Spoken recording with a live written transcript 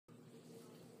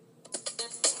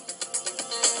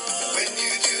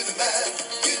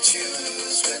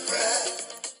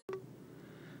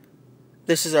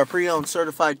This is our pre-owned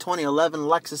certified 2011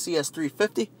 Lexus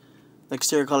ES350. The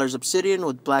exterior color is obsidian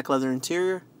with black leather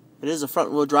interior. It is a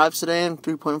front-wheel drive sedan,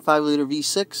 3.5 liter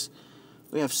V6.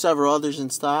 We have several others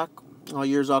in stock, all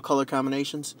years, all color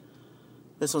combinations.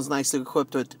 This one's nicely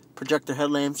equipped with projector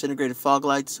headlamps, integrated fog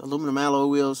lights, aluminum alloy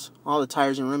wheels. All the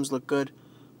tires and rims look good.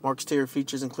 More exterior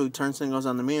features include turn signals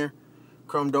on the mirror,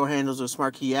 chrome door handles with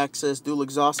smart key access, dual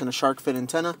exhaust, and a shark fin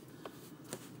antenna.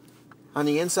 On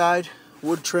the inside,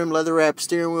 wood trim leather wrapped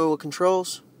steering wheel with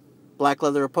controls, black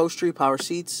leather upholstery, power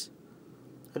seats.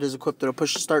 It is equipped with a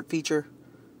push to start feature.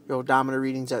 Your odometer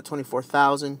readings at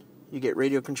 24,000. You get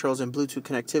radio controls and Bluetooth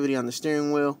connectivity on the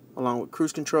steering wheel, along with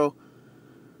cruise control.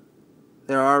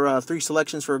 There are 3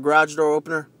 selections for a garage door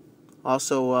opener.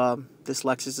 Also, this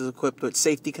Lexus is equipped with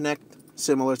Safety Connect,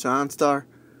 similar to OnStar.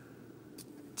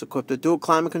 It's equipped with dual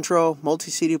climate control,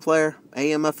 multi-CD player,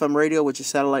 AM/FM radio, which is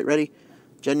satellite ready,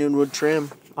 genuine wood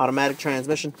trim, automatic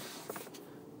transmission.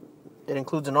 It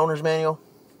includes an owner's manual.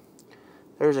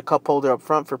 There's a cup holder up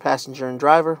front for passenger and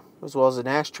driver, as well as an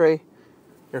ashtray.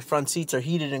 Your front seats are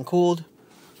heated and cooled.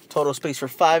 Total space for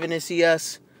 5 in this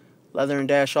ES. Leather and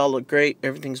dash all look great.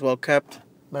 Everything's well kept.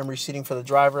 Memory seating for the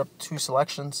driver, up to 2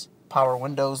 selections. Power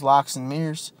windows, locks, and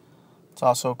mirrors. It's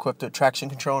also equipped with traction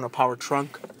control and a power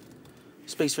trunk.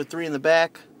 Space for 3 in the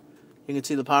back. You can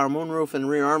see the power moonroof and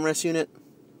rear armrest unit.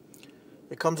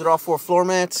 It comes with all 4 floor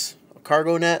mats, a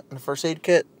cargo net, and a first aid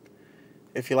kit.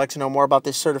 If you'd like to know more about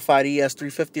this certified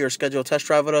ES350 or schedule a test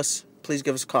drive with us, please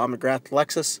give us a call at McGrath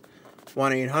Lexus,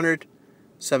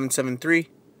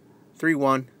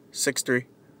 1-800-773-3163.